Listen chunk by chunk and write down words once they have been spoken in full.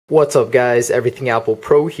What's up guys, Everything Apple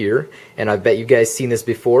Pro here, and I bet you guys seen this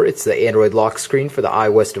before. It's the Android lock screen for the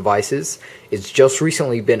iOS devices. It's just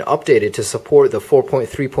recently been updated to support the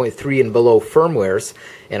 4.3.3 and below firmwares,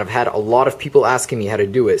 and I've had a lot of people asking me how to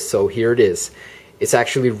do it, so here it is. It's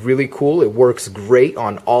actually really cool. It works great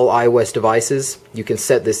on all iOS devices. You can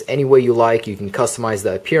set this any way you like, you can customize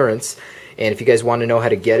the appearance, and if you guys want to know how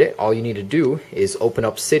to get it, all you need to do is open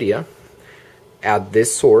up Cydia. Add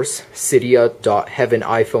this source,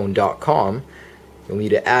 cydia.heaveniphone.com. You'll need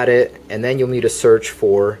to add it, and then you'll need to search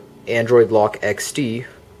for AndroidLock XT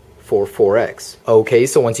for 4X. Okay,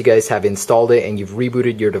 so once you guys have installed it and you've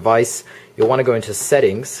rebooted your device, you'll want to go into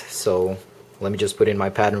settings. So let me just put in my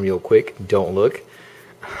pattern real quick. Don't look.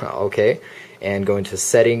 Okay, and go into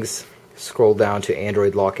settings, scroll down to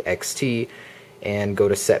AndroidLock XT, and go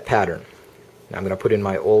to set pattern. Now I'm going to put in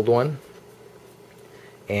my old one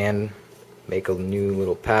and make a new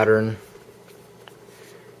little pattern,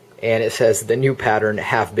 and it says the new pattern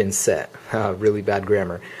have been set. Really bad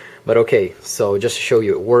grammar, but okay, so just to show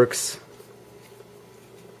you it works,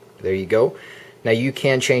 there you go. Now you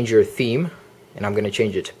can change your theme, and I'm going to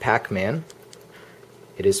change it to Pac-Man.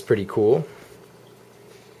 It is pretty cool.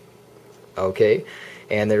 Okay,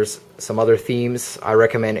 and there's some other themes. I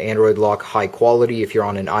recommend Android Lock High Quality if you're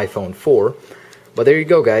on an iPhone 4. But there you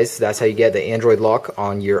go guys, that's how you get the Android lock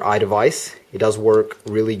on your iDevice. It does work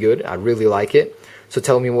really good, I really like it. So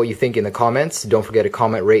tell me what you think in the comments. Don't forget to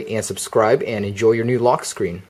comment, rate, and subscribe, and enjoy your new lock screen.